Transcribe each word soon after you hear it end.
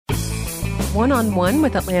one-on-one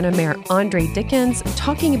with Atlanta Mayor Andre Dickens,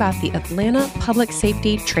 talking about the Atlanta Public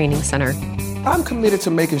Safety Training Center. I'm committed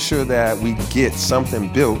to making sure that we get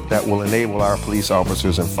something built that will enable our police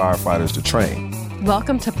officers and firefighters to train.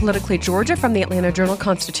 Welcome to Politically Georgia from the Atlanta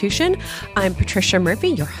Journal-Constitution. I'm Patricia Murphy,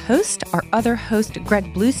 your host. Our other host,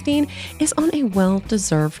 Greg Bluestein, is on a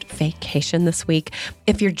well-deserved vacation this week.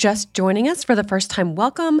 If you're just joining us for the first time,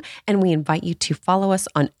 welcome, and we invite you to follow us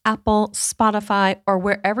on Apple, Spotify, or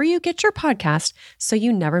wherever you get your podcast so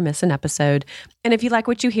you never miss an episode. And if you like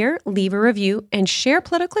what you hear, leave a review and share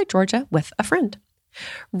Politically Georgia with a friend.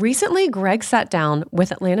 Recently, Greg sat down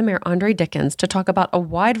with Atlanta Mayor Andre Dickens to talk about a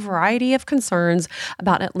wide variety of concerns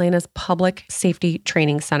about Atlanta's Public Safety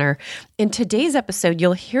Training Center. In today's episode,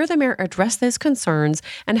 you'll hear the mayor address those concerns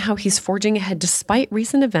and how he's forging ahead despite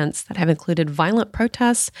recent events that have included violent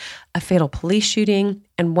protests, a fatal police shooting,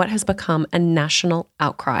 and what has become a national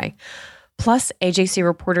outcry. Plus, AJC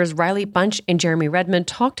reporters Riley Bunch and Jeremy Redmond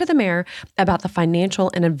talked to the mayor about the financial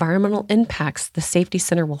and environmental impacts the safety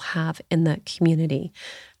center will have in the community.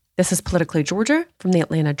 This is Politically Georgia from the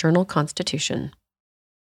Atlanta Journal-Constitution.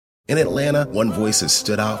 In Atlanta, one voice has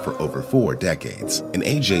stood out for over 4 decades. An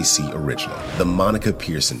AJC original, The Monica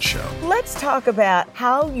Pearson Show. Let's talk about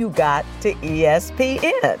how you got to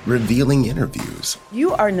ESPN. Revealing interviews.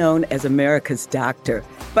 You are known as America's doctor,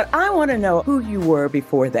 but I want to know who you were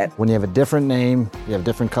before that. When you have a different name, you have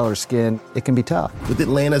different color skin, it can be tough. With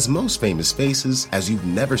Atlanta's most famous faces as you've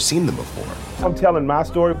never seen them before. I'm telling my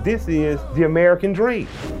story. This is the American dream.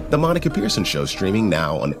 The Monica Pearson Show, streaming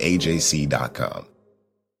now on AJC.com.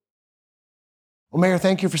 Well, Mayor,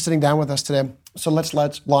 thank you for sitting down with us today. So let's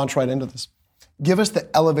launch right into this. Give us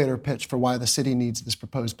the elevator pitch for why the city needs this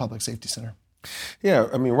proposed public safety center. Yeah,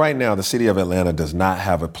 I mean, right now, the city of Atlanta does not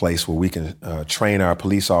have a place where we can train our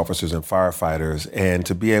police officers and firefighters and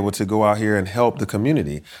to be able to go out here and help the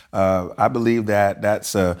community. I believe that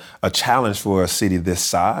that's a challenge for a city this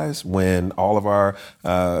size when all of our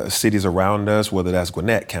cities around us, whether that's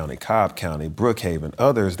Gwinnett County, Cobb County, Brookhaven,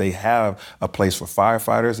 others, they have a place for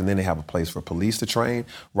firefighters and then they have a place for police to train.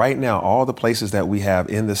 Right now, all the places that we have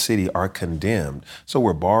in the city are condemned. So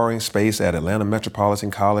we're borrowing space at Atlanta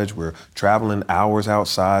Metropolitan College. We're traveling hours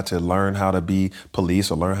outside to learn how to be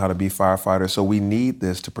police or learn how to be firefighters. So we need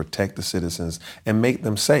this to protect the citizens and make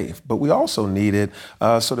them safe. But we also need it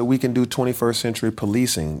so that we can do 21st century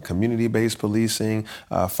policing, community-based policing.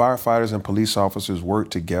 Firefighters and police officers work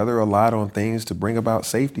together a lot on things to bring about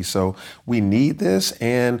safety. So we need this.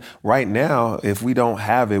 And right now, if we don't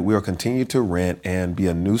have it, we'll continue to rent and be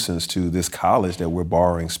a nuisance to this college that we're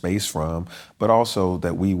borrowing space from, but also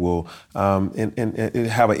that we will have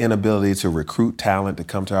an inability to recruit talent to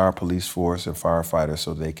come to our police force and firefighters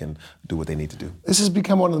so they can do what they need to do. This has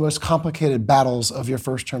become one of the most complicated battles of your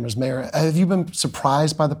first term as mayor. Have you been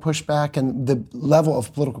surprised by the pushback and the level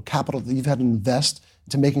of political capital that you've had to invest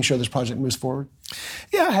to making sure this project moves forward?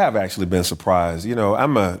 Yeah, I have actually been surprised. You know,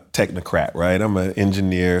 I'm a technocrat, right? I'm an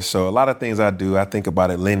engineer. So a lot of things I do, I think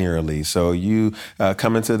about it linearly. So you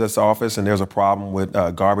come into this office and there's a problem with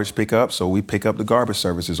garbage pickup. So we pick up the garbage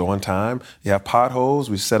services on time. You have potholes.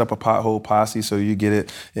 We set up a pothole posse so you get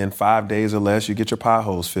it in 5 days or less. You get your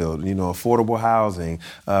potholes filled. You know, affordable housing,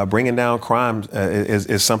 bringing down crime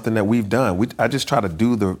is something that we've done. I just try to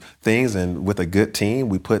do the things, and with a good team,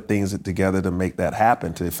 we put things together to make that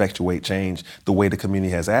happen, to effectuate change the way the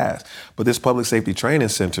community has asked. But this public safety training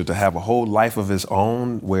center to have a whole life of its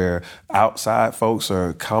own where outside folks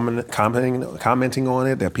are commenting on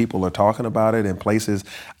it, that people are talking about it in places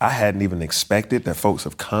I hadn't even expected, that folks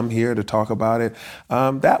have come here to talk about it.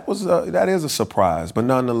 That is a surprise. But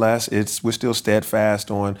nonetheless, we're still steadfast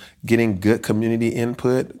on getting good community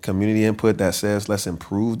input that says, let's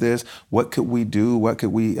improve this. What could we do? What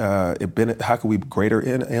could we, how could we greater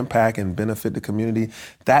impact and benefit the community?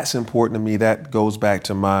 That's important to me. That goes back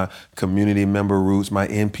to my community member roots, my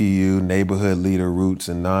NPU, neighborhood leader roots,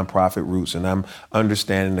 and nonprofit roots. And I'm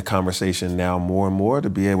understanding the conversation now more and more to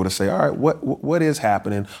be able to say, all right, what is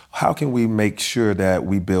happening? How can we make sure that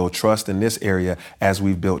we build trust in this area as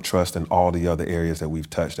we've built trust in all the other areas that we've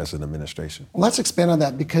touched as an administration? Let's expand on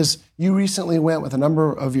that, because you recently went with a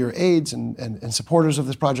number of your aides and supporters of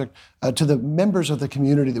this project to the members of the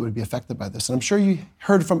community that would be affected by this. And I'm sure you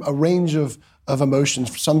heard from a range of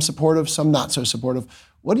emotions, some supportive, some not so supportive.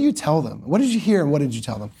 What do you tell them? What did you hear and what did you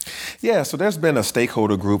tell them? Yeah, so there's been a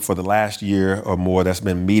stakeholder group for the last year or more that's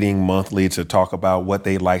been meeting monthly to talk about what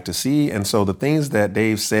they'd like to see. And so the things that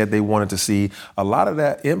they've said they wanted to see, a lot of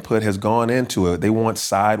that input has gone into it. They want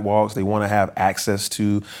sidewalks. They want to have access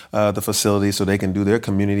to the facility so they can do their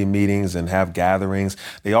community meetings and have gatherings.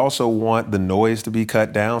 They also want the noise to be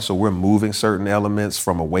cut down. So we're moving certain elements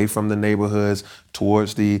from away from the neighborhoods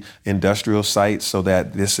towards the industrial sites so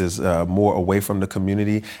that this is more away from the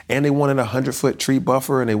community. And they wanted a 100-foot tree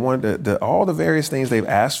buffer, and they wanted all the various things they've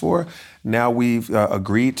asked for. Now we've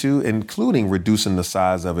agreed to, including reducing the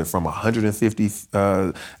size of it from 150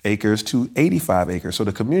 acres to 85 acres. So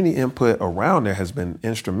the community input around there has been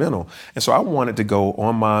instrumental. And so I wanted to go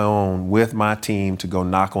on my own with my team to go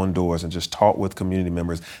knock on doors and just talk with community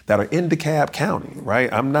members that are in DeKalb County,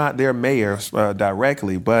 right? I'm not their mayor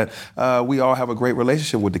directly, but we all have a great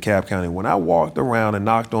relationship with DeKalb County. When I walked around and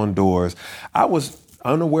knocked on doors, I was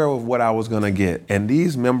unaware of what I was going to get. And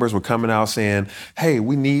these members were coming out saying, hey,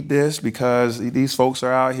 we need this because these folks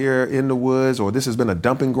are out here in the woods, or this has been a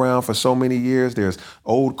dumping ground for so many years. There's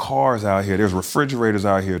old cars out here. There's refrigerators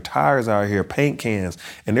out here, tires out here, paint cans.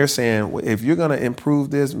 And they're saying, if you're going to improve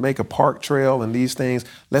this, make a park trail and these things,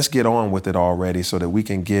 let's get on with it already so that we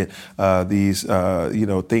can get these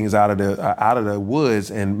things out of the woods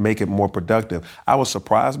and make it more productive. I was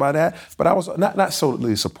surprised by that, but I was not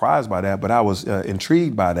solely surprised by that, but I was intrigued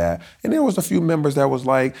by that. And there was a few members that was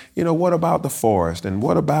like, what about the forest? And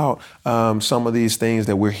what about some of these things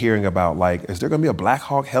that we're hearing about? Like, is there going to be a Black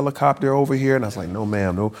Hawk helicopter over here? And I was like, no,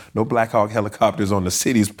 ma'am, no Black Hawk helicopters on the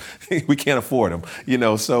cities. We can't afford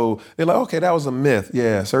them, So they're like, okay, that was a myth.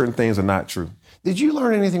 Yeah, certain things are not true. Did you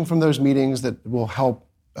learn anything from those meetings that will help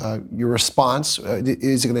your response?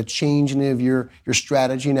 Is it going to change any of your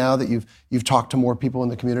strategy now that you've talked to more people in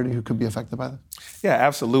the community who could be affected by this? Yeah,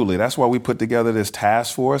 absolutely. That's why we put together this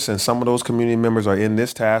task force, and some of those community members are in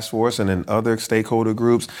this task force and in other stakeholder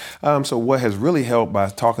groups. So what has really helped by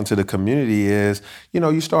talking to the community is,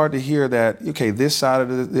 you start to hear that, okay, this side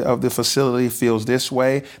of the facility feels this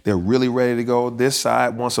way. They're really ready to go. This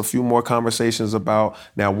side wants a few more conversations about,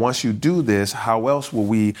 now, once you do this, how else will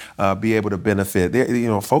we be able to benefit?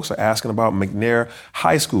 Folks are asking about McNair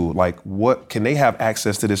High School. Like, what can they have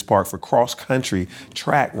access to this park for cross-country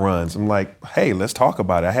track runs? I'm like, hey, let's talk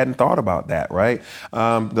about it. I hadn't thought about that, right?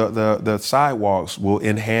 The sidewalks will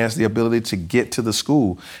enhance the ability to get to the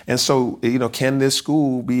school. And so, can this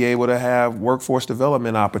school be able to have workforce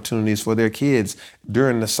development opportunities for their kids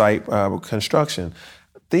during the site construction?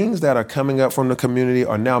 Things that are coming up from the community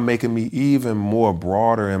are now making me even more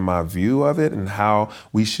broader in my view of it and how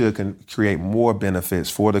we should create more benefits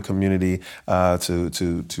for the community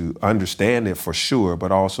to understand it for sure,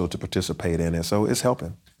 but also to participate in it. So it's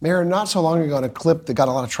helping. Mayor, not so long ago, in a clip that got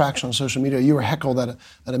a lot of traction on social media, you were heckled at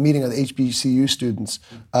a meeting of the HBCU students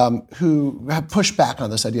who have pushed back on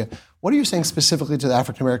this idea. What are you saying specifically to the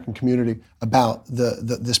African-American community about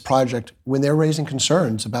this project when they're raising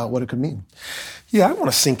concerns about what it could mean? Yeah, I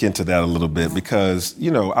want to sink into that a little bit because,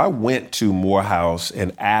 I went to Morehouse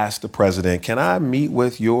and asked the president, can I meet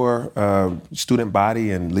with your student body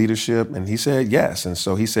and leadership? And he said yes. And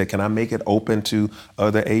so he said, can I make it open to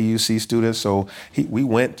other AUC students? So we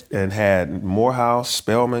went and had Morehouse,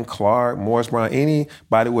 Spelman, Clark, Morris Brown,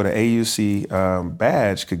 anybody with an AUC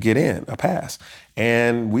badge could get in, a pass.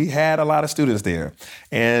 And we had a lot of students there.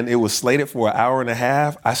 And it was slated for an hour and a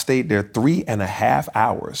half. I stayed there 3.5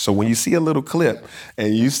 hours. So when you see a little clip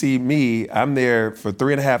and you see me, I'm there for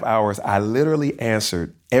 3.5 hours. I literally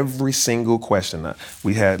answered every single question.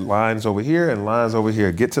 We had lines over here and lines over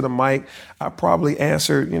here. Get to the mic. I probably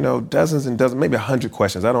answered, dozens and dozens, maybe 100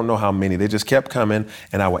 questions. I don't know how many. They just kept coming,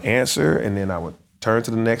 and I would answer, and then I would turn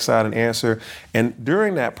to the next side and answer. And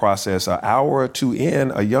during that process, an hour or two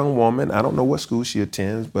in, a young woman, I don't know what school she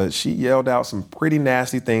attends, but she yelled out some pretty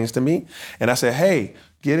nasty things to me. And I said, hey,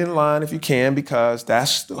 get in line if you can, because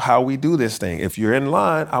that's how we do this thing. If you're in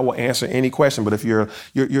line, I will answer any question. But if you're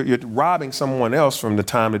robbing someone else from the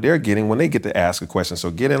time that they're getting when they get to ask a question.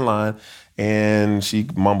 So get in line. And she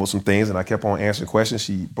mumbled some things, and I kept on answering questions.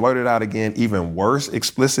 She blurted out again even worse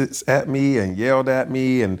explicits at me and yelled at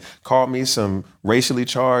me and called me some racially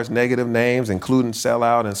charged negative names, including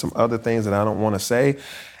sellout and some other things that I don't want to say.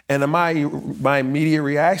 And my immediate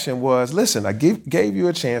reaction was, listen, I gave you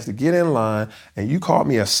a chance to get in line, and you called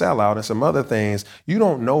me a sellout and some other things. You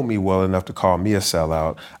don't know me well enough to call me a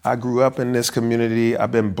sellout. I grew up in this community.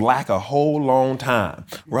 I've been black a whole long time,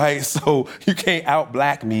 right? So you can't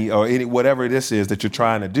out-black me or whatever this is that you're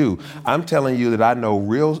trying to do. I'm telling you that I know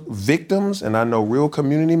real victims and I know real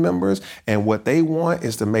community members, and what they want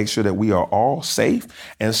is to make sure that we are all safe.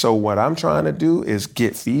 And so what I'm trying to do is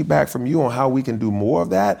get feedback from you on how we can do more of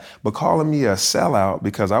that. But calling me a sellout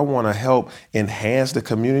because I want to help enhance the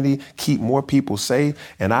community, keep more people safe.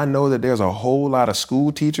 And I know that there's a whole lot of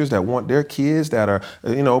school teachers that want their kids that are,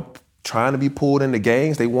 trying to be pulled into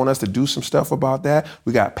gangs. They want us to do some stuff about that.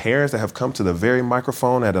 We got parents that have come to the very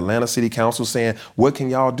microphone at Atlanta City Council saying, what can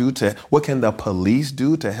the police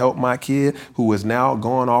do to help my kid who is now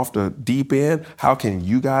going off the deep end? How can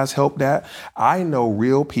you guys help that? I know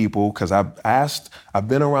real people because I've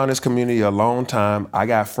been around this community a long time. I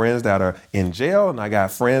got friends that are in jail and I got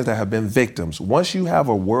friends that have been victims. Once you have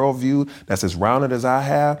a worldview that's as rounded as I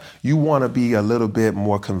have, you want to be a little bit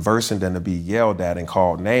more conversant than to be yelled at and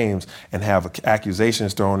called names and have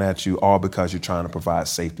accusations thrown at you all because you're trying to provide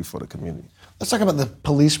safety for the community. Let's talk about the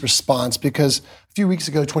police response, because a few weeks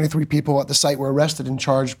ago, 23 people at the site were arrested and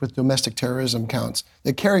charged with domestic terrorism counts.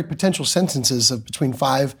 They carry potential sentences of between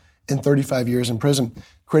 5 and 35 years in prison.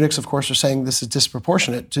 Critics, of course, are saying this is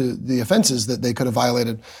disproportionate to the offenses that they could have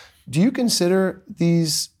violated. Do you consider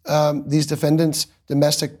these defendants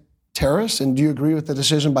domestic terrorists, and do you agree with the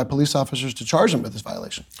decision by police officers to charge them with this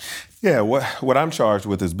violation? Yeah, what I'm charged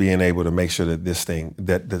with is being able to make sure that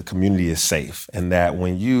that the community is safe, and that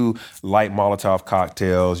when you light Molotov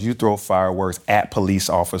cocktails, you throw fireworks at police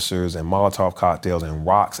officers and Molotov cocktails and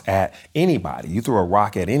rocks at anybody. You throw a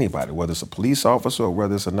rock at anybody, whether it's a police officer or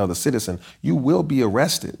whether it's another citizen, you will be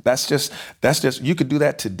arrested. That's just you could do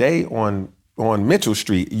that today on Mitchell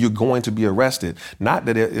Street, you're going to be arrested. Not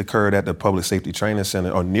that it occurred at the Public Safety Training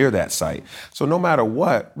Center or near that site. So no matter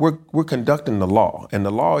what, we're conducting the law. And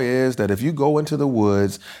the law is that if you go into the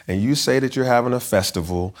woods and you say that you're having a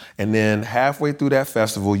festival, and then halfway through that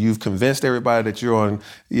festival, you've convinced everybody that you're on,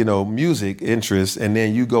 music interests, and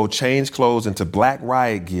then you go change clothes into black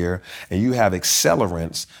riot gear, and you have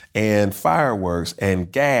accelerants and fireworks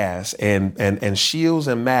and gas and shields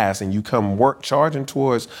and masks, and you come charging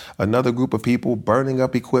towards another group of people, burning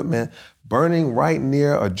up equipment, burning right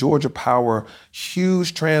near a Georgia Power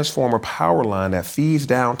huge transformer power line that feeds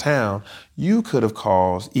downtown, you could have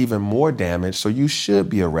caused even more damage, so you should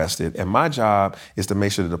be arrested. And my job is to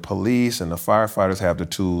make sure that the police and the firefighters have the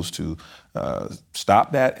tools to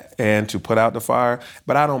stop that and to put out the fire.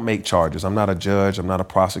 But I don't make charges. I'm not a judge, I'm not a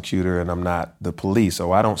prosecutor, and I'm not the police,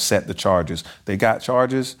 so I don't set the charges. They got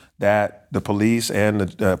charges that the police and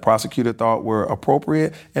the prosecutor thought were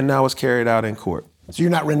appropriate, and now it's carried out in court. So you're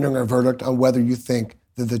not rendering a verdict on whether you think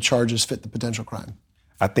that the charges fit the potential crime?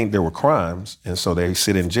 I think there were crimes, and so they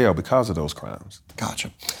sit in jail because of those crimes.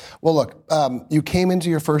 Gotcha. Well, look, you came into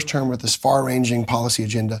your first term with this far-ranging policy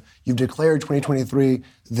agenda. You've declared 2023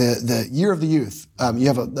 the year of the youth. You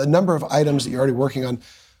have a number of items that you're already working on.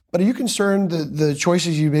 But are you concerned that the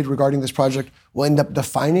choices you made regarding this project will end up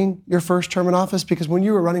defining your first term in office? Because when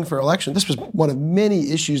you were running for election, this was one of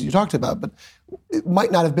many issues you talked about, but it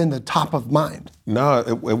might not have been the top of mind. No,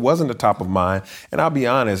 it wasn't the top of mind. And I'll be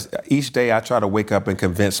honest, each day I try to wake up and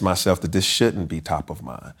convince myself that this shouldn't be top of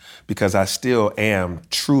mind, because I still am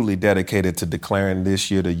truly dedicated to declaring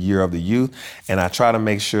this year the year of the youth. And I try to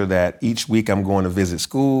make sure that each week I'm going to visit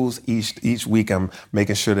schools. Each week I'm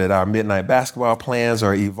making sure that our midnight basketball plans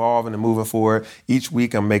are evolving and moving forward. Each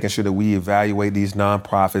week I'm making sure that we evaluate these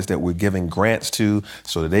nonprofits that we're giving grants to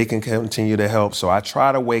so that they can continue to help. So I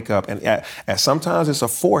try to wake up, and at sometimes it's a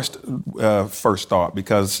forced first thought,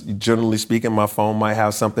 because generally speaking, my phone might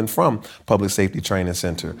have something from Public Safety Training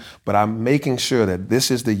Center. But I'm making sure that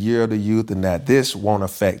this is the year of the youth and that this won't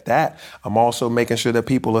affect that. I'm also making sure that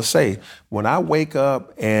people are safe. When I wake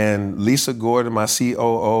up and Lisa Gordon, my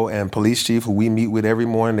COO, and police chief, who we meet with every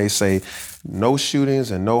morning, they say, no shootings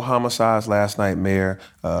and no homicides last night, Mayor,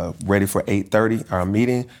 ready for 8:30, our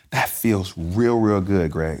meeting. That feels real, real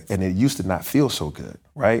good, Greg. And it used to not feel so good,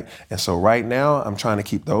 right? And so right now, I'm trying to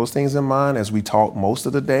keep those things in mind as we talk most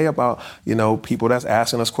of the day about, people that's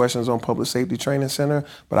asking us questions on Public Safety Training Center.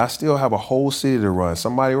 But I still have a whole city to run.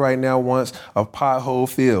 Somebody right now wants a pothole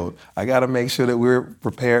filled. I got to make sure that we're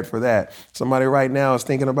prepared for that. Somebody right now is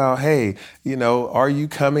thinking about, hey, are you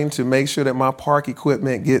coming to make sure that my park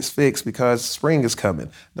equipment gets fixed because spring is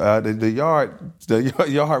coming? The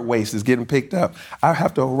yard waste is getting picked up. I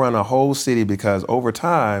have to run a whole city, because over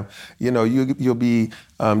time, you'll be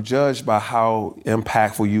judged by how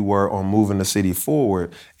impactful you were on moving the city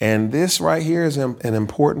forward. And this right here is an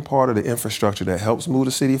important part of the infrastructure that helps move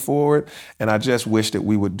the city forward. And I just wish that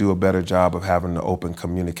we would do a better job of having the open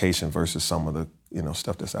communication versus some of the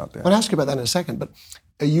stuff that's out there. I'll ask you about that in a second, but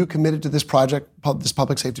are you committed to this project, this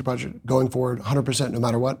public safety project, going forward 100% no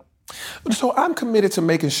matter what? So I'm committed to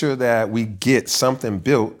making sure that we get something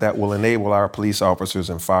built that will enable our police officers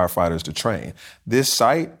and firefighters to train. This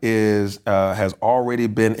site has already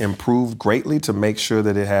been improved greatly to make sure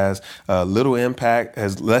that it has little impact,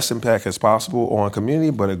 as less impact as possible on community,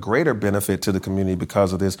 but a greater benefit to the community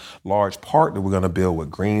because of this large park that we're going to build with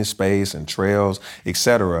green space and trails, et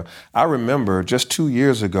cetera. I remember just 2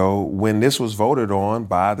 years ago when this was voted on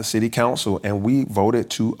by the city council and we voted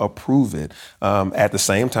to approve it. At the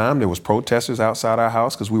same time, there was protesters outside our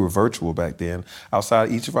house because we were virtual back then,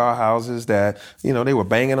 outside each of our houses that, they were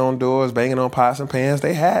banging on doors, banging on pots and pans.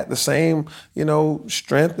 They had the same,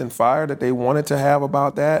 strength and fire that they wanted to have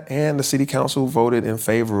about that. And the city council voted in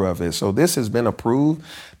favor of it. So this has been approved.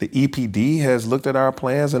 The EPD has looked at our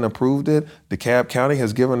plans and approved it. DeKalb County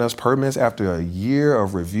has given us permits after a year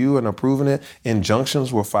of review and approving it.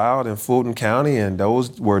 Injunctions were filed in Fulton County and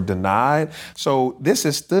those were denied. So this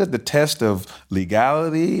has stood the test of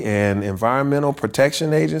legality and Environmental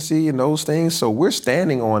Protection Agency and those things. So we're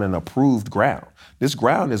standing on an approved ground. This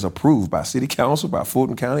ground is approved by City Council, by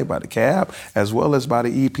Fulton County, by DeKalb, as well as by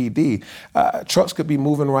the EPD. Trucks could be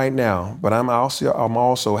moving right now, but I'm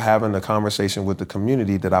also having a conversation with the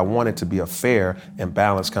community that I want it to be a fair and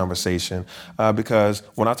balanced conversation because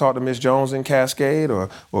when I talk to Ms. Jones in Cascade or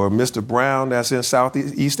Mr. Brown that's in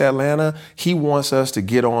Southeast Atlanta, he wants us to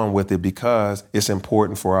get on with it because it's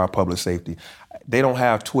important for our public safety. They don't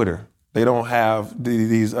have Twitter. They don't have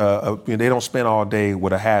these, they don't spend all day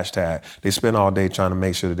with a hashtag. They spend all day trying to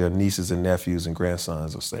make sure that their nieces and nephews and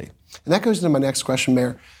grandsons are safe. And that goes into my next question,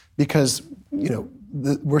 Mayor, because,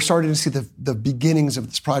 we're starting to see the beginnings of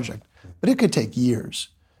this project, but it could take years.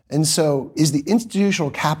 And so is the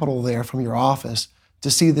institutional capital there from your office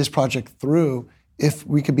to see this project through if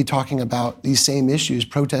we could be talking about these same issues,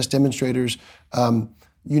 protest demonstrators,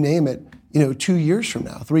 you name it, 2 years from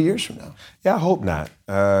now, 3 years from now? Yeah, I hope not.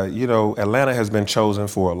 Atlanta has been chosen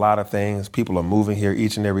for a lot of things. People are moving here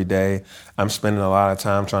each and every day. I'm spending a lot of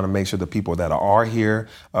time trying to make sure the people that are here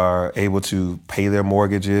are able to pay their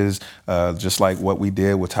mortgages, just like what we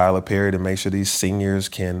did with Tyler Perry to make sure these seniors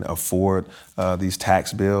can afford these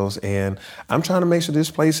tax bills. And I'm trying to make sure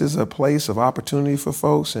this place is a place of opportunity for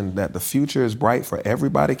folks and that the future is bright for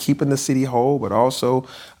everybody, keeping the city whole, but also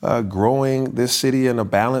growing this city in a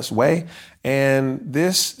balanced way. And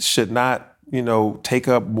this should not take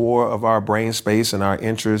up more of our brain space and our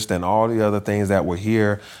interest than all the other things that were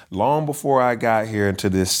here long before I got here into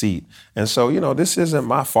this seat. And so, this isn't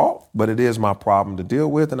my fault, but it is my problem to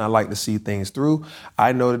deal with, and I like to see things through.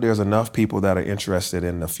 I know that there's enough people that are interested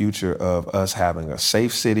in the future of us having a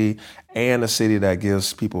safe city and a city that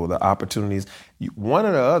gives people the opportunities. One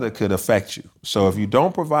or the other could affect you. So if you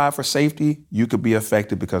don't provide for safety, you could be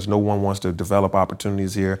affected because no one wants to develop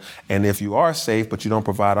opportunities here. And if you are safe, but you don't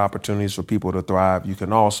provide opportunities for people to thrive, you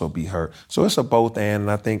can also be hurt. So it's a both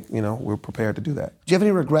and I think, we're prepared to do that. Do you have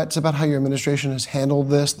any regrets about how your administration has handled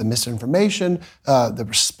this, the misinformation, the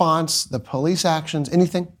response, the police actions,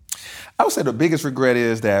 anything? I would say the biggest regret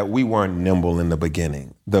is that we weren't nimble in the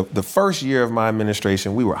beginning. The first year of my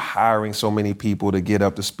administration, we were hiring so many people to get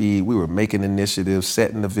up to speed. We were making initiatives,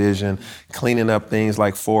 setting the vision, cleaning up things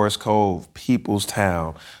like Forest Cove, People's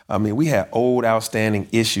Town. I mean, we had old outstanding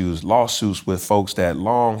issues, lawsuits with folks that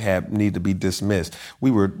long had need to be dismissed.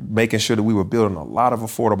 We were making sure that we were building a lot of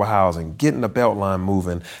affordable housing, getting the Beltline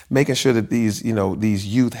moving, making sure that these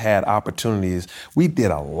youth had opportunities. We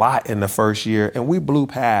did a lot in the first year, and we blew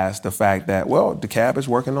past the fact that, DeKalb is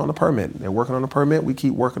working on a permit. They're working on a permit. We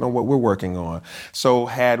keep working on what we're working on. So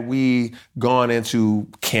had we gone into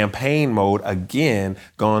campaign mode again,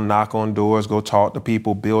 gone knock on doors, go talk to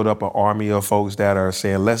people, build up an army of folks that are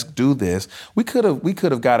saying, let's do this, we could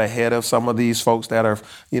have got ahead of some of these folks that are,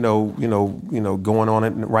 going on it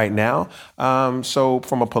right now. So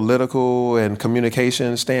from a political and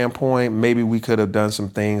communication standpoint, maybe we could have done some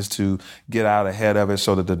things to get out ahead of it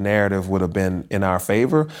so that the narrative would have been in our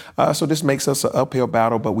favor. So this makes us an uphill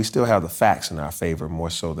battle, but we still have the facts in our favor more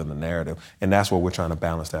so than the narrative. And that's what we're trying to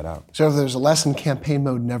balance that out. So if there's a lesson, campaign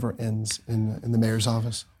mode never ends in the mayor's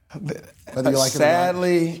office. Whether you like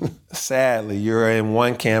sadly, you're in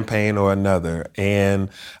one campaign or another. And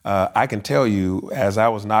I can tell you, as I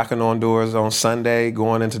was knocking on doors on Sunday,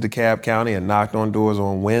 going into DeKalb County and knocked on doors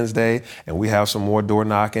on Wednesday, and we have some more door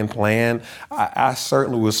knocking planned, I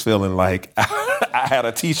certainly was feeling like I had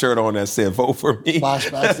a T-shirt on that said "Vote for me."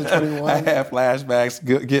 Flashbacks to 21. I had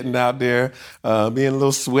flashbacks, getting out there, being a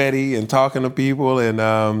little sweaty and talking to people, and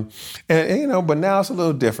but now it's a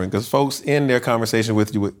little different because folks end their conversation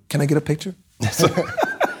with you with, "Can I get a picture?" So,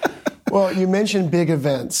 well, you mentioned big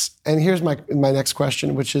events, and here's my next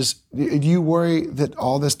question, which is: do you worry that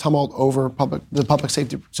all this tumult over the Public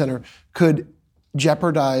Safety Center could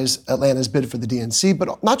jeopardize Atlanta's bid for the DNC,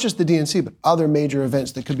 but not just the DNC, but other major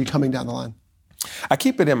events that could be coming down the line? I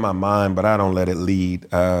keep it in my mind, but I don't let it lead.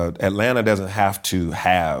 Atlanta doesn't have to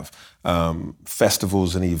have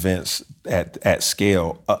festivals and events at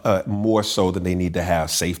scale, more so than they need to have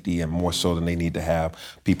safety and more so than they need to have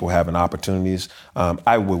people having opportunities.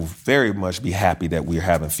 I will very much be happy that we're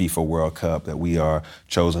having FIFA World Cup, that we are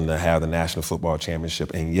chosen to have the National Football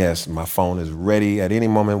Championship. And yes, my phone is ready at any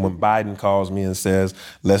moment when Biden calls me and says,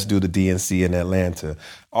 let's do the DNC in Atlanta.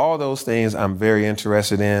 All those things I'm very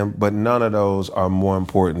interested in, but none of those are more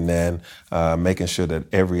important than making sure that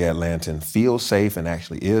every Atlantan feels safe and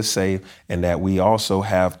actually is safe, and that we also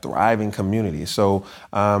have thriving communities. So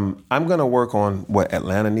I'm going to work on what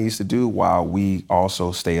Atlanta needs to do while we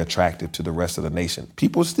also stay attractive to the rest of the nation.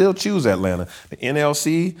 People still choose Atlanta. The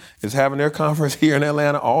NLC is having their conference here in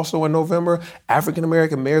Atlanta also in November. African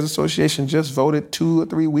American Mayors Association just voted 2 or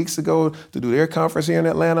 3 weeks ago to do their conference here in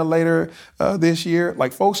Atlanta later this year.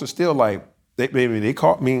 Like, folks are still like, they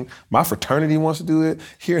called me, my fraternity wants to do it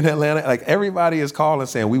here in Atlanta. Like, everybody is calling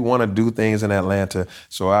saying we want to do things in Atlanta.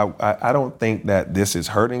 So I don't think that this is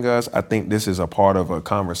hurting us. I think this is a part of a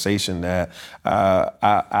conversation that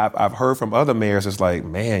I've heard from other mayors. It's like,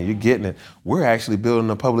 man, you're getting it. We're actually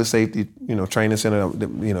building a public safety, training center.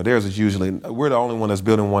 Theirs is usually, we're the only one that's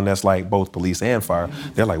building one that's like both police and fire.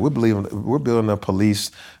 They're like, we're building a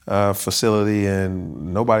police facility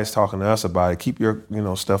and nobody's talking to us about it. Keep your,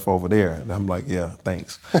 stuff over there. And I'm like, yeah,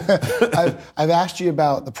 thanks. I've asked you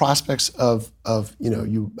about the prospects of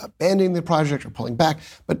you abandoning the project or pulling back,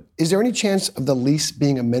 but is there any chance of the lease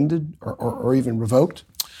being amended or even revoked?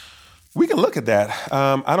 We can look at that.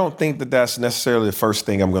 I don't think that that's necessarily the first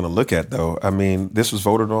thing I'm going to look at, though. I mean, this was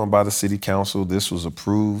voted on by the city council. This was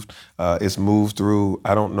approved. It's moved through.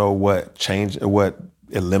 I don't know what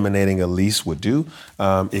eliminating a lease would do.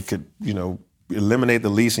 It could, eliminate the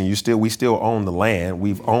lease, and we still own the land.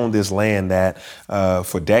 We've owned this land that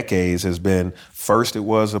for decades has been, first it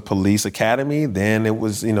was a police academy, then it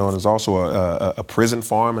was, it was also a prison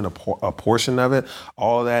farm and a portion of it.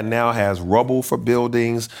 All of that now has rubble for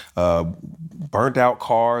buildings, burnt out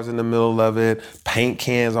cars in the middle of it, paint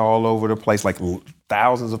cans all over the place, like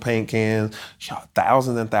thousands of paint cans,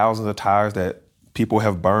 thousands and thousands of tires that people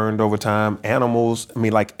have burned over time, animals. I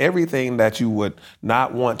mean, like, everything that you would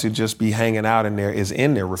not want to just be hanging out in there is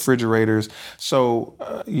in there, refrigerators. So,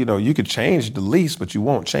 you could change the lease, but you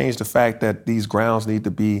won't change the fact that these grounds need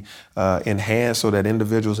to be enhanced so that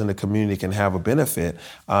individuals in the community can have a benefit.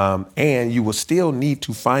 And you will still need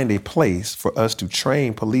to find a place for us to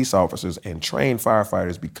train police officers and train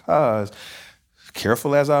firefighters, because,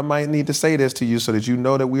 careful as I might need to say this to you so that you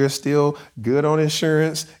know that we are still good on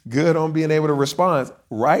insurance, good on being able to respond.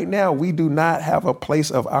 Right now, we do not have a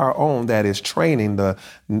place of our own that is training the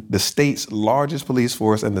state's largest police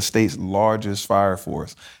force and the state's largest fire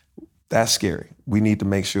force. That's scary. We need to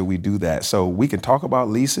make sure we do that. So we can talk about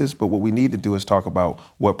leases, but what we need to do is talk about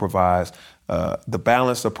what provides the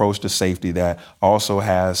balanced approach to safety that also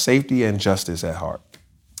has safety and justice at heart.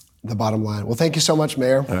 The bottom line. Well, thank you so much,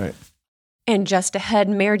 Mayor. All right. And just ahead,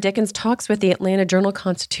 Mayor Dickens talks with the Atlanta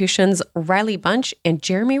Journal-Constitution's Riley Bunch and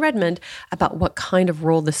Jeremy Redmond about what kind of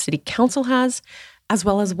role the city council has, as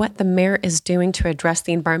well as what the mayor is doing to address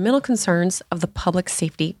the environmental concerns of the Public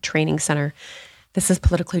Safety Training Center. This is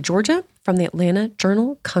Politically Georgia from the Atlanta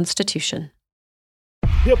Journal-Constitution.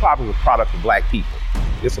 Hip-hop is a product of Black people.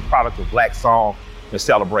 It's a product of Black song and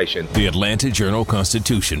celebration. The Atlanta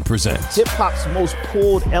Journal-Constitution presents hip-hop's most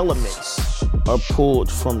pulled elements are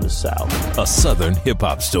pulled from the South. A Southern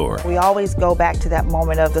hip-hop story. We always go back to that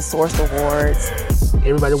moment of the Source Awards.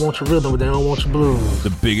 Everybody wants your rhythm, but they don't want your blues.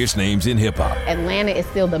 The biggest names in hip-hop. Atlanta is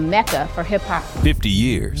still the mecca for hip-hop. 50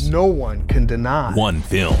 years. No one can deny one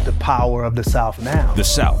film. The power of the South now. The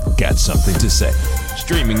South got something to say.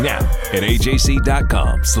 Streaming now at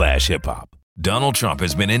ajc.com/hiphop. Donald Trump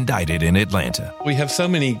has been indicted in Atlanta. We have so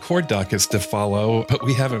many court dockets to follow, but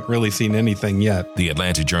we haven't really seen anything yet. The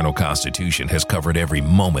Atlanta Journal-Constitution has covered every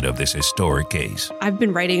moment of this historic case. I've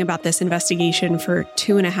been writing about this investigation for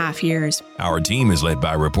 2.5 years. Our team is led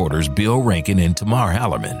by reporters Bill Rankin and Tamar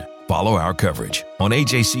Hallerman. Follow our coverage on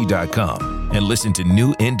ajc.com and listen to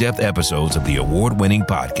new in-depth episodes of the award-winning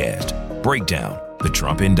podcast, Breakdown: The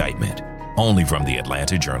Trump Indictment, only from the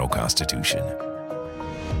Atlanta Journal-Constitution.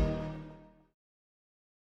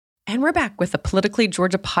 And we're back with the Politically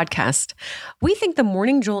Georgia podcast. We think the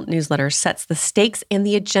Morning Jolt newsletter sets the stakes and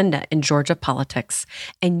the agenda in Georgia politics.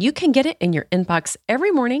 And you can get it in your inbox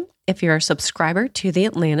every morning if you're a subscriber to the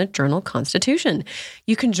Atlanta Journal-Constitution.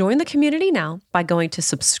 You can join the community now by going to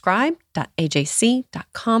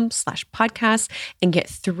subscribe.ajc.com/podcast and get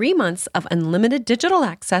 3 months of unlimited digital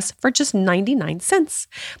access for just 99 cents.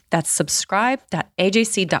 That's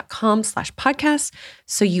subscribe.ajc.com/podcast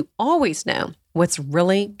so you always know what's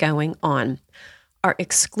really going on. Our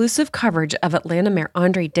exclusive coverage of Atlanta Mayor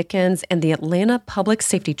Andre Dickens and the Atlanta Public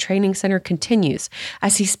Safety Training Center continues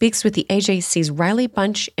as he speaks with the AJC's Riley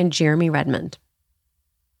Bunch and Jeremy Redmond.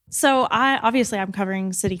 So I'm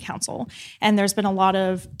covering city council, and there's been a lot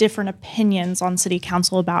of different opinions on city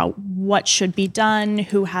council about what should be done,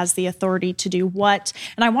 who has the authority to do what.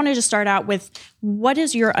 And I wanted to start out with, what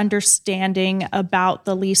is your understanding about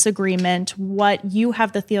the lease agreement, what you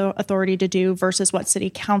have the authority to do versus what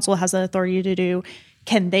city council has the authority to do?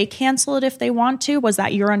 Can they cancel it if they want to? Was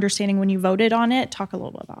that your understanding when you voted on it? Talk a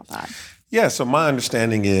little bit about that. Yeah, so my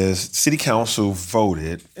understanding is City Council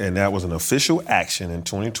voted, and that was an official action in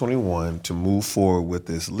 2021 to move forward with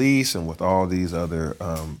this lease and with all these other,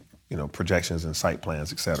 projections and site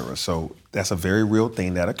plans, et cetera. So that's a very real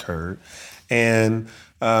thing that occurred. And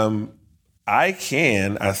I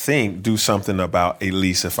think, do something about a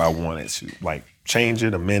lease if I wanted to, like change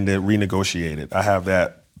it, amend it, renegotiate it. I have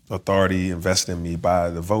that authority invested in me by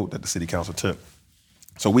the vote that the City Council took.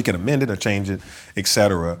 So we can amend it or change it, et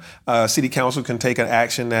cetera. City Council can take an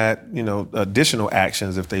action that, additional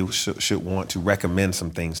actions if they should want to recommend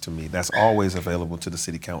some things to me. That's always available to the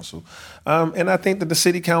City Council. And I think that the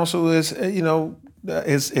City Council is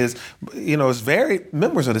varied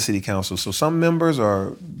members of the City Council. So some members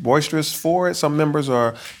are boisterous for it. Some members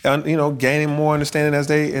are, gaining more understanding as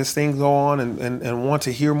things go on and want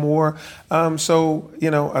to hear more. I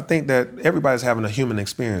think that everybody's having a human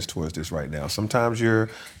experience towards this right now. Sometimes you're,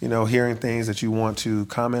 hearing things that you want to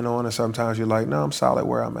comment on, and sometimes you're like, no, I'm solid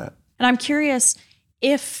where I'm at. And I'm curious,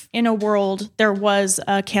 if in a world there was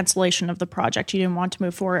a cancellation of the project, you didn't want to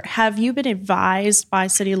move forward, have you been advised by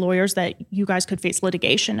city lawyers that you guys could face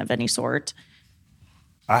litigation of any sort?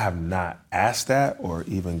 I have not asked that or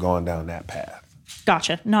even gone down that path.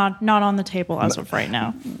 Gotcha. Not on the table as of right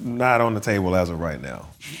now. Not on the table as of right now.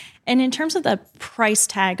 And in terms of the price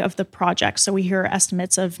tag of the project, so we hear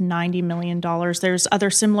estimates of $90 million. There's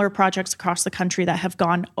other similar projects across the country that have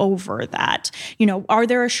gone over that. Are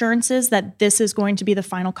there assurances that this is going to be the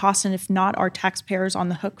final cost? And if not, are taxpayers on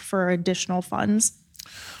the hook for additional funds?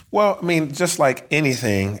 Well, just like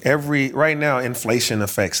anything, right now inflation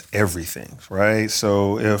affects everything, right?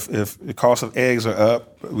 So if the cost of eggs are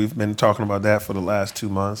up, we've been talking about that for the last 2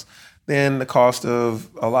 months, then the cost of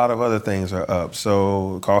a lot of other things are up.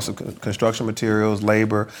 So the cost of construction materials,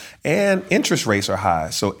 labor, and interest rates are high.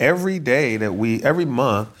 So every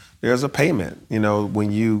month, there's a payment,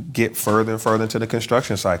 when you get further and further into the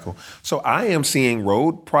construction cycle. So I am seeing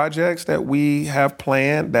road projects that we have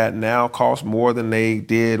planned that now cost more than they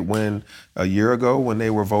did a year ago when they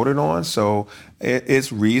were voted on. So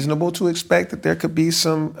it's reasonable to expect that there could be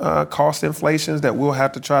some cost inflations that we'll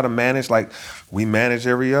have to try to manage, like we manage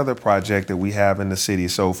every other project that we have in the city.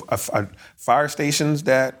 So fire stations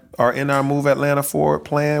that are in our Move Atlanta Forward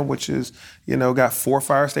plan, which is, got 4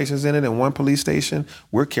 fire stations in it and 1 police station.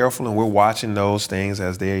 We're careful and we're watching those things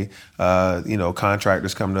as they,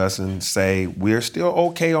 contractors come to us and say, we're still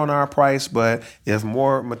okay on our price, but if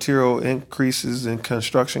more material increases and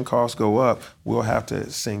construction costs go up, we'll have to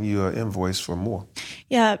send you an invoice for more.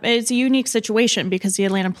 Yeah, it's a unique situation because the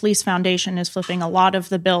Atlanta Police Foundation is flipping a lot of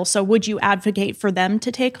the bill. So would you advocate for them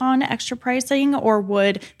to take on extra pricing, or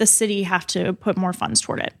would the city have to put more funds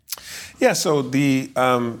toward it? Yeah, so the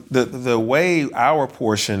way our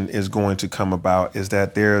portion is going to come about is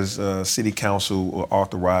that there's City Council will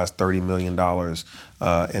authorize $30 million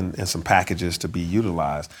in some packages to be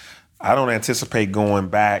utilized. I don't anticipate going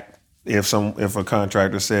back if a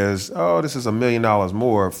contractor says, oh, this is $1 million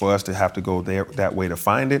more, for us to have to go that way to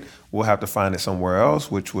find it. We'll have to find it somewhere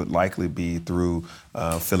else, which would likely be through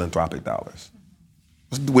philanthropic dollars,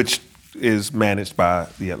 which is managed by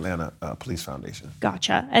the Atlanta Police Foundation.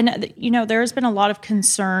 Gotcha. And, there's been a lot of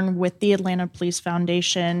concern with the Atlanta Police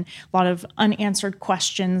Foundation, a lot of unanswered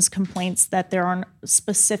questions, complaints that there aren't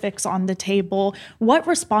specifics on the table. What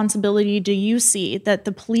responsibility do you see that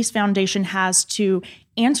the Police Foundation has to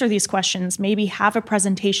answer these questions, maybe have a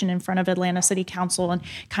presentation in front of Atlanta City Council and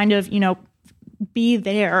kind of, be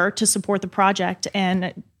there to support the project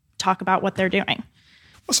and talk about what they're doing?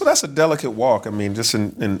 So that's a delicate walk. Just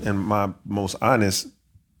in my most honest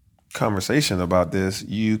conversation about this.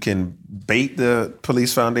 You can bait the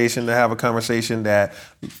Police Foundation to have a conversation that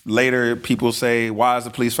later people say, why is the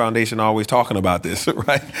Police Foundation always talking about this,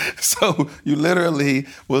 right? So you literally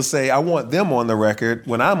will say, I want them on the record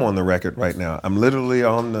when I'm on the record right now. I'm literally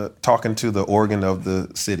talking to the organ of the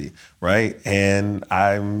city, right? And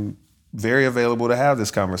I'm very available to have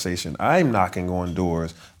this conversation. I'm knocking on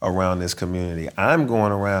doors around this community. I'm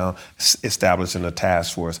going around establishing a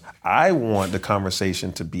task force. I want the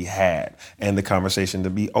conversation to be had and the conversation to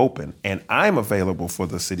be open. And I'm available for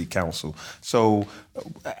the city council. So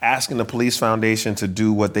asking the Police Foundation to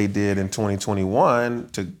do what they did in 2021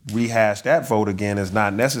 to rehash that vote again is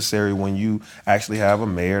not necessary when you actually have a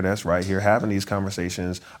mayor that's right here having these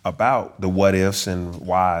conversations about the what ifs and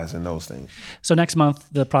whys and those things. So next month,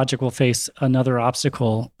 the project will face another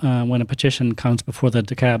obstacle when a petition comes before the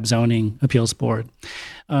DeKalb Zoning Appeals Board.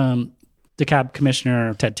 DeKalb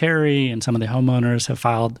Commissioner Ted Terry and some of the homeowners have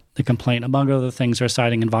filed the complaint. Among other things, are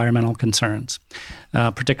citing environmental concerns,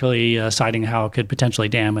 particularly citing how it could potentially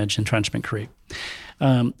damage Entrenchment Creek.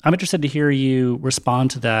 I'm interested to hear you respond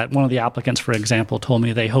to that. One of the applicants, for example, told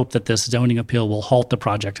me they hope that this zoning appeal will halt the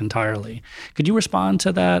project entirely. Could you respond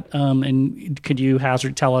to that? And could you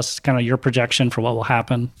tell us kind of your projection for what will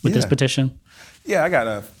happen with this petition? Yeah, I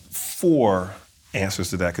got 4 answers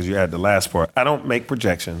to that because you added the last part. I don't make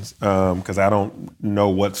projections because I don't know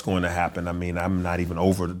what's going to happen. I mean, I'm not even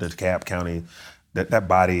over the DeKalb County. That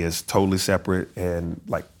body is totally separate, and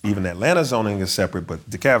like even Atlanta zoning is separate, but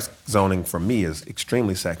DeKalb zoning for me is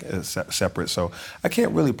extremely separate. So I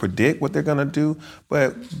can't really predict what they're going to do.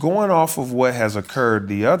 But going off of what has occurred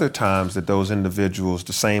the other times that those individuals,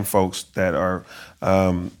 the same folks that are,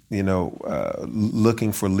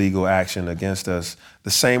 looking for legal action against us,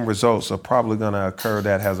 the same results are probably going to occur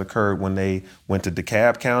that has occurred when they went to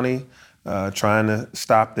DeKalb County. Trying to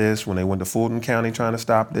stop this, when they went to Fulton County trying to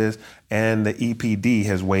stop this, and the EPD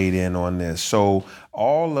has weighed in on this. So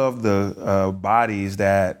all of the bodies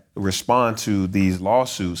that respond to these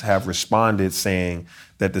lawsuits have responded saying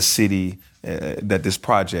that the city, that this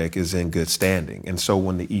project is in good standing. And so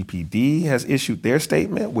when the EPD has issued their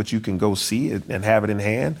statement, which you can go see it and have it in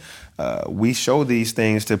hand, we show these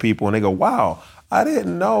things to people and they go, wow, I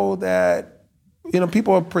didn't know that.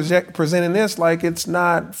 People are presenting this like it's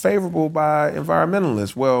not favorable by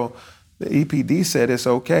environmentalists. Well, the EPD said it's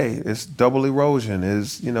okay. It's double erosion.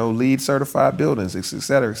 It's, LEED certified buildings, et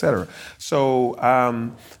cetera, et cetera. So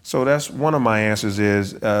that's one of my answers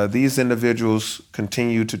is these individuals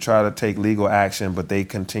continue to try to take legal action, but they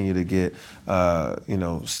continue to get,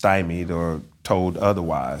 stymied or told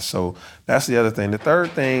otherwise. So that's the other thing. The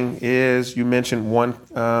third thing is you mentioned one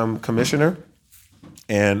commissioner.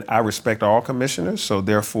 And I respect all commissioners, so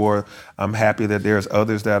therefore I'm happy that there's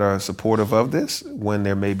others that are supportive of this when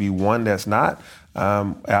there may be one that's not.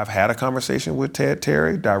 I've had a conversation with Ted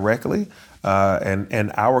Terry directly,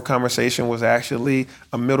 and our conversation was actually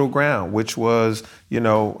a middle ground, which was,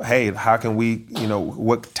 hey, how can we,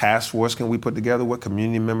 what task force can we put together? What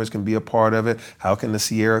community members can be a part of it? How can the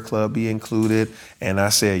Sierra Club be included? And I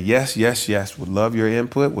said, yes, would love your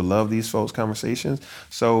input, would love these folks' conversations.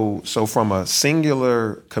 So from a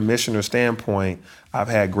singular commissioner standpoint, I've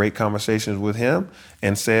had great conversations with him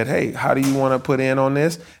and said, hey, how do you want to put in on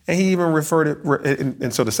this? And he even referred it.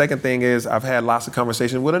 And so the second thing is I've had lots of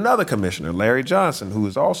conversations with another commissioner, Larry Johnson, who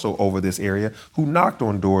is also over this area, who knocked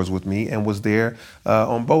on doors with me and was there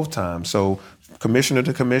on both times. So commissioner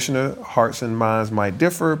to commissioner, hearts and minds might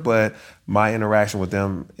differ, but my interaction with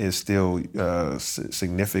them is still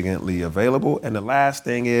significantly available. And the last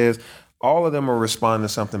thing is, all of them are responding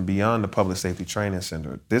to something beyond the Public Safety Training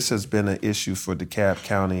Center. This has been an issue for DeKalb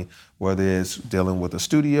County, whether it's dealing with a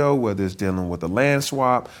studio, whether it's dealing with a land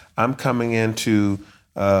swap. I'm coming into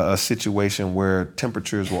a situation where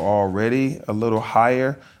temperatures were already a little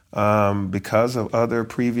higher because of other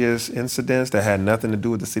previous incidents that had nothing to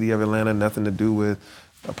do with the city of Atlanta, nothing to do with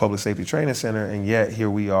a Public Safety Training Center, and yet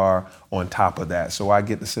here we are on top of that. So I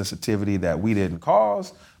get the sensitivity that we didn't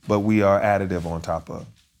cause, but we are additive on top of.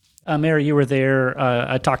 Mary, you were there.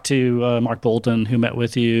 I talked to Mark Bolton, who met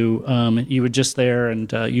with you. You were just there,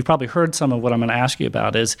 and you probably heard some of what I'm going to ask you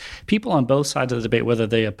about is people on both sides of the debate, whether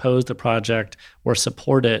they oppose the project or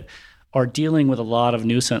support it, are dealing with a lot of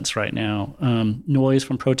nuisance right now. Noise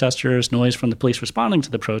from protesters, noise from the police responding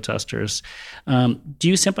to the protesters. Do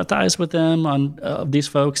you sympathize with them on these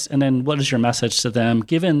folks? And then what is your message to them,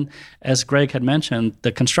 given, as Greg had mentioned,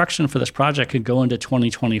 the construction for this project could go into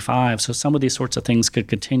 2025, so some of these sorts of things could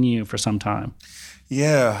continue for some time?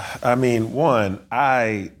 Yeah, I mean, one,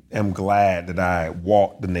 I am glad that I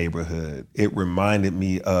walked the neighborhood. It reminded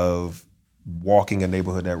me of walking a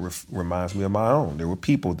neighborhood that reminds me of my own. There were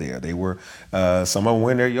people there. They were, some of them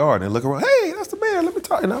were in their yard and look around, hey, that's the mayor, let me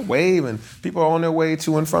talk. And I wave, and people are on their way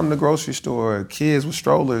to and from the grocery store, kids with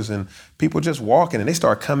strollers, and people just walking, and they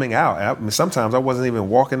start coming out. I mean, sometimes I wasn't even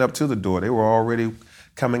walking up to the door. They were already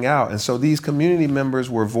coming out. And so these community members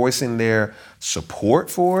were voicing their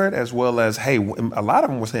support for it, as well as, hey, a lot of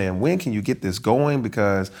them were saying, when can you get this going?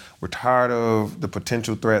 Because we're tired of the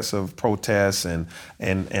potential threats of protests and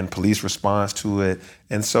police response to it.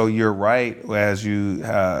 And so you're right, as you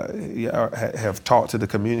have talked to the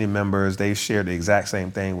community members, they've shared the exact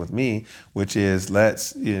same thing with me, which is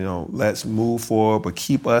let's move forward, but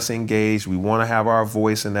keep us engaged. We want to have our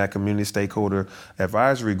voice in that community stakeholder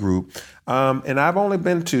advisory group. And I've only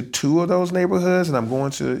been to 2 of those neighborhoods, and I'm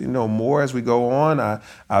going to more as we go on.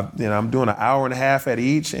 I'm doing an hour and a half at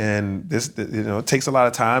each, and this it takes a lot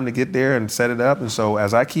of time to get there and set it up. And so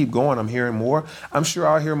as I keep going, I'm hearing more. I'm sure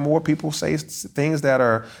I'll hear more people say things that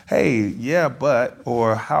are, hey, yeah, but,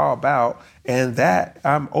 or how about, and that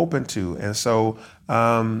I'm open to. And so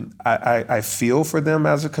I feel for them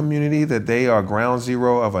as a community that they are ground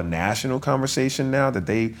zero of a national conversation now that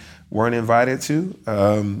they weren't invited to,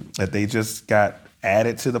 that they just got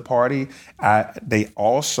added to the party. They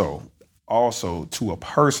also, to a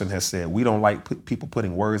person, has said, we don't like people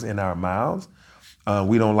putting words in our mouths.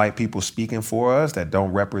 We don't like people speaking for us that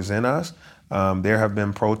don't represent us. There have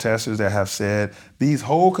been protesters that have said, these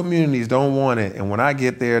whole communities don't want it. And when I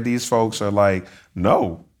get there, these folks are like,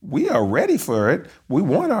 no, we are ready for it. We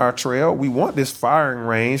want our trail. We want this firing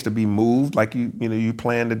range to be moved like you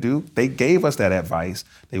plan to do. They gave us that advice.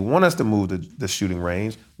 They want us to move the shooting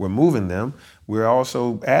range. We're moving them. We're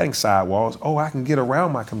also adding sidewalls. Oh, I can get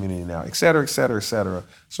around my community now, et cetera, et cetera, et cetera.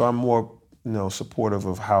 So I'm more supportive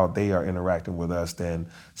of how they are interacting with us than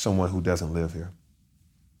someone who doesn't live here.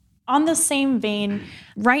 On the same vein,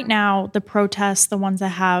 right now, the protests, the ones that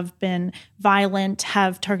have been violent,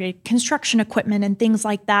 have targeted construction equipment and things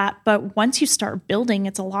like that. But once you start building,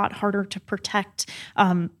 it's a lot harder to protect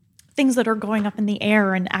things that are going up in the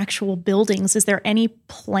air and actual buildings. Is there any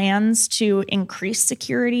plans to increase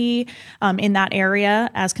security in that area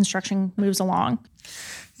as construction moves along?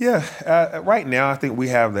 Yeah, right now I think we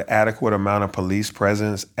have the adequate amount of police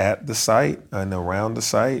presence at the site and around the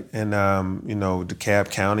site. And, DeKalb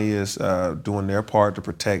County is doing their part to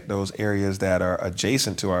protect those areas that are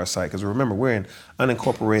adjacent to our site. Because remember, we're in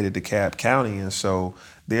unincorporated DeKalb County. And so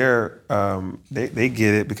they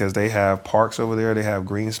get it because they have parks over there. They have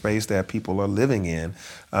green space that people are living in.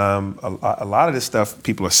 A lot of this stuff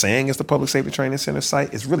people are saying is the Public Safety Training Center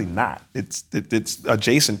site. It's really not. It's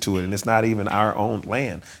adjacent to it, and it's not even our own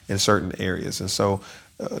land in certain areas. And so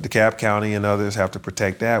DeKalb County and others have to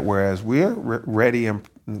protect that, whereas we're ready and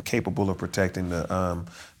capable of protecting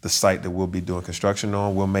the site that we'll be doing construction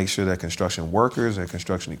on. We'll make sure that construction workers and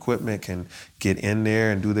construction equipment can get in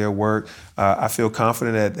there and do their work. I feel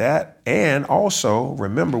confident at that. And also,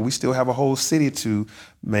 remember, we still have a whole city to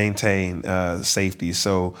maintain safety.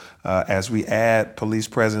 So as we add police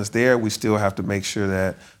presence there, we still have to make sure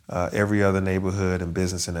that every other neighborhood and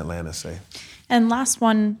business in Atlanta is safe. And last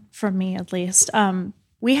one from me, at least.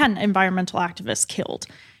 We had an environmental activist killed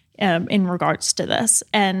in regards to this.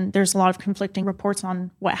 And there's a lot of conflicting reports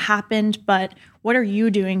on what happened, but what are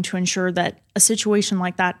you doing to ensure that a situation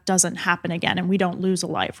like that doesn't happen again and we don't lose a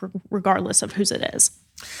life regardless of whose it is?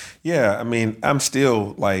 Yeah, I mean, I'm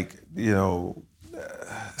still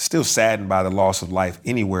still saddened by the loss of life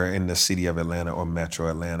anywhere in the city of Atlanta or Metro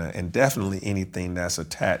Atlanta, and definitely anything that's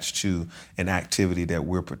attached to an activity that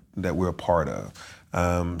we're a part of.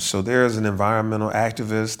 So there's an environmental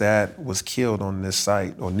activist that was killed on this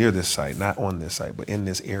site, or near this site, not on this site, but in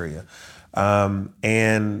this area.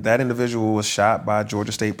 And that individual was shot by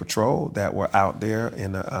Georgia State Patrol that were out there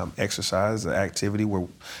in an exercise, an activity. We're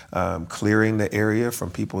clearing the area from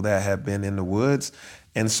people that have been in the woods.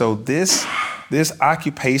 And so this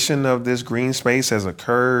occupation of this green space has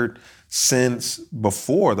occurred since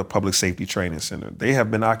before the Public Safety Training Center. They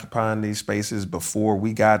have been occupying these spaces before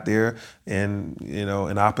we got there, and in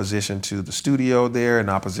opposition to the studio there, in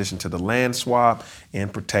opposition to the land swap, in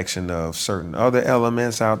protection of certain other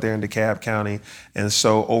elements out there in DeKalb County. And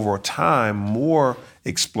so over time, more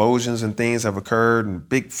explosions and things have occurred, and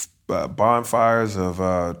big bonfires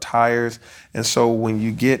of tires. And so when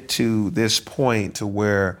you get to this point to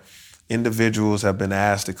where individuals have been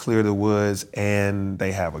asked to clear the woods and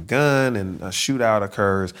they have a gun and a shootout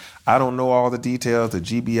occurs, I don't know all the details. The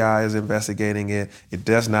GBI is investigating it. It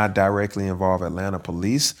does not directly involve Atlanta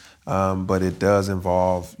police, but it does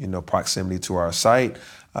involve, proximity to our site.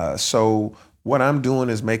 So what I'm doing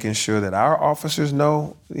is making sure that our officers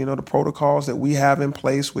know, the protocols that we have in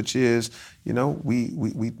place, which is,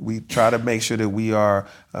 we try to make sure that we are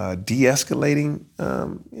de-escalating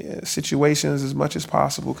situations as much as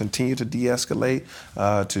possible, continue to de-escalate,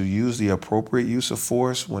 to use the appropriate use of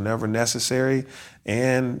force whenever necessary.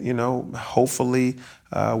 And, hopefully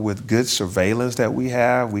with good surveillance that we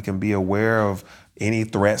have, we can be aware of any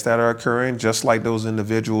threats that are occurring, just like those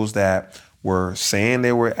individuals that were saying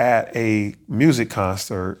they were at a music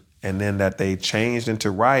concert and then that they changed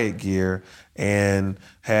into riot gear and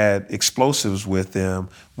had explosives with them.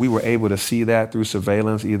 We were able to see that through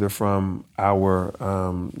surveillance, either from our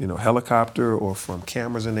helicopter or from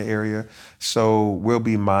cameras in the area. So we'll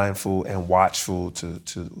be mindful and watchful to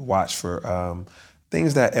watch for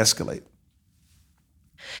things that escalate.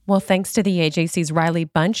 Well, thanks to the AJC's Riley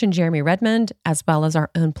Bunch and Jeremy Redmond, as well as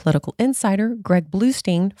our own political insider, Greg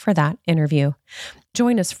Bluestein, for that interview.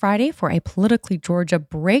 Join us Friday for a Politically Georgia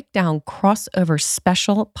Breakdown crossover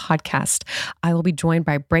special podcast. I will be joined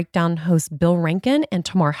by Breakdown host Bill Rankin and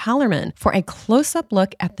Tamar Hallerman for a close-up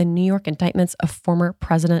look at the New York indictments of former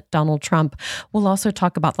President Donald Trump. We'll also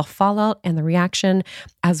talk about the fallout and the reaction,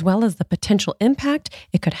 as well as the potential impact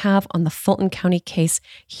it could have on the Fulton County case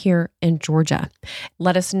here in Georgia.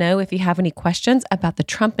 Let us know if you have any questions about the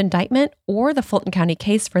Trump indictment or the Fulton County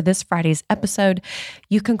case for this Friday's episode.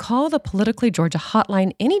 You can call the Politically Georgia hotline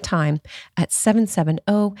anytime at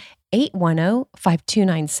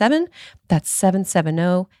 770-810-5297. That's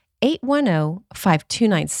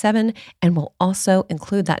 770-810-5297. And we'll also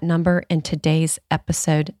include that number in today's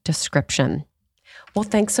episode description. Well,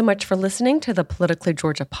 thanks so much for listening to the Politically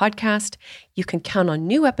Georgia podcast. You can count on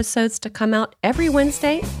new episodes to come out every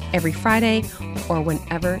Wednesday, every Friday, or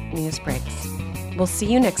whenever news breaks. We'll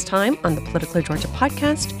see you next time on the Politically Georgia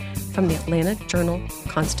podcast from the Atlanta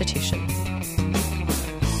Journal-Constitution.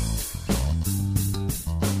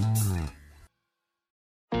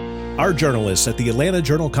 Our journalists at the Atlanta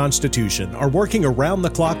Journal-Constitution are working around the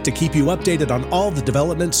clock to keep you updated on all the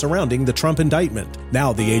developments surrounding the Trump indictment.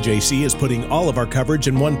 Now the AJC is putting all of our coverage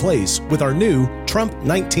in one place with our new Trump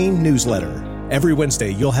 19 newsletter. Every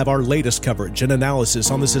Wednesday, you'll have our latest coverage and analysis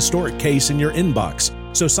on this historic case in your inbox.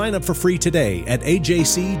 So sign up for free today at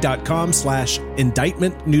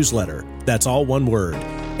ajc.com/indictment newsletter. That's all one word.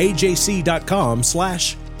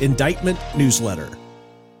 ajc.com/indictment newsletter.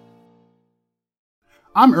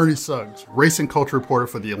 I'm Ernie Suggs, race and culture reporter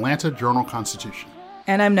for the Atlanta Journal-Constitution.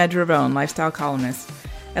 And I'm Nedra Ravone, lifestyle columnist.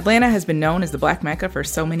 Atlanta has been known as the Black Mecca for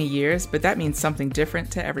so many years, but that means something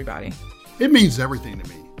different to everybody. It means everything to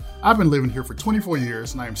me. I've been living here for 24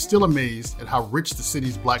 years, and I am still amazed at how rich the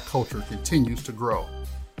city's Black culture continues to grow.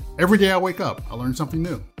 Every day I wake up, I learn something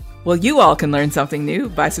new. Well, you all can learn something new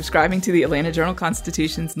by subscribing to the Atlanta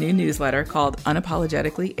Journal-Constitution's new newsletter called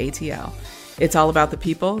Unapologetically ATL. It's all about the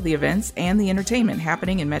people, the events, and the entertainment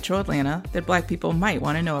happening in Metro Atlanta that Black people might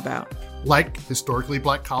want to know about. Like historically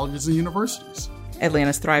Black colleges and universities.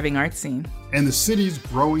 Atlanta's thriving art scene. And the city's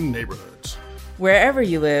growing neighborhoods. Wherever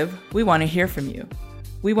you live, we want to hear from you.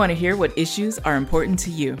 We want to hear what issues are important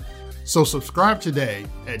to you. So subscribe today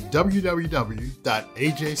at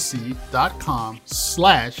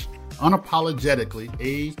www.ajc.com/unapologetically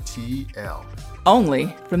ATL.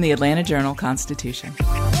 Only from the Atlanta Journal-Constitution.